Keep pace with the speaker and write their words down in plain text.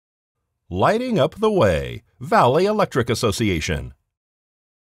Lighting up the way. Valley Electric Association.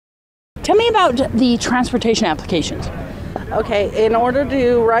 Tell me about the transportation applications. Okay, in order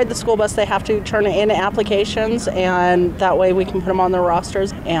to ride the school bus, they have to turn in applications, and that way we can put them on their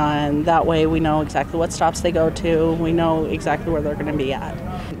rosters, and that way we know exactly what stops they go to. We know exactly where they're going to be at.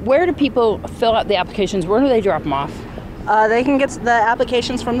 Where do people fill out the applications? Where do they drop them off? They can get the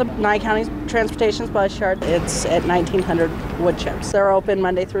applications from the Nye County Transportation's bus yard. It's at 1900 Woodchips. They're open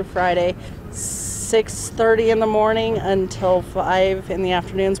Monday through Friday, 6:30 in the morning until 5 in the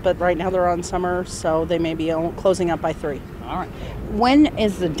afternoons, but right now they're on summer, so they may be closing up by 3. All right. When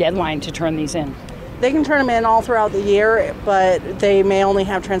is the deadline to turn these in? They can turn them in all throughout the year, but they may only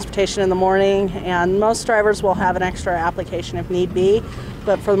have transportation in the morning, and most drivers will have an extra application if need be,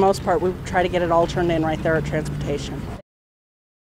 but for the most part, we try to get it all turned in right there at transportation.